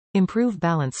Improve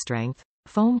balance strength.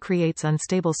 Foam creates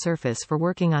unstable surface for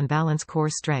working on balance core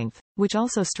strength, which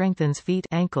also strengthens feet,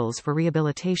 ankles for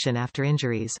rehabilitation after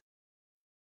injuries.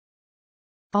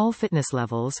 All fitness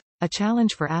levels, a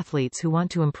challenge for athletes who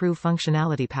want to improve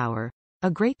functionality power.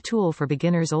 A great tool for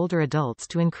beginners, older adults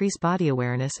to increase body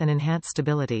awareness and enhance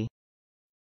stability.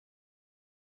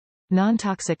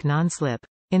 Non-toxic, non-slip.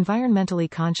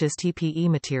 Environmentally conscious TPE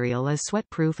material is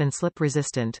sweat-proof and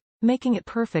slip-resistant, making it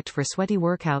perfect for sweaty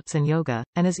workouts and yoga,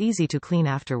 and is easy to clean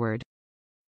afterward.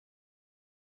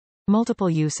 Multiple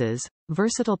uses.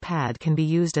 Versatile pad can be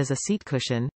used as a seat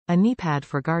cushion, a knee pad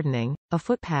for gardening, a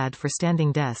foot pad for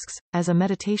standing desks, as a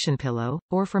meditation pillow,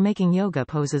 or for making yoga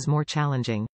poses more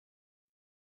challenging.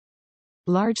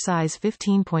 Large size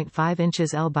 15.5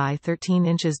 inches L by 13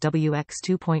 inches WX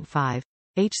 2.5.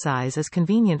 H size is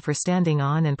convenient for standing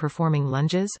on and performing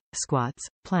lunges, squats,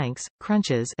 planks,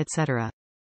 crunches, etc.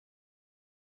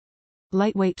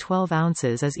 Lightweight 12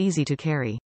 ounces is easy to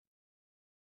carry.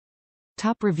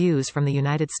 Top reviews from the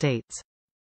United States.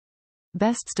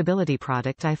 Best stability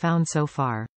product I found so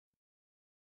far.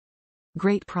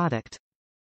 Great product.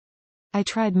 I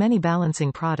tried many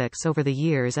balancing products over the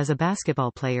years as a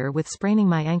basketball player with spraining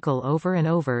my ankle over and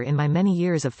over in my many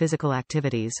years of physical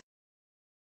activities.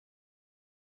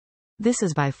 This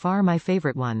is by far my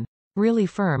favorite one. Really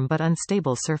firm but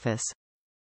unstable surface.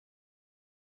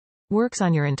 Works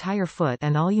on your entire foot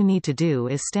and all you need to do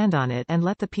is stand on it and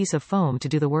let the piece of foam to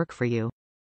do the work for you.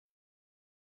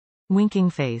 Winking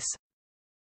face.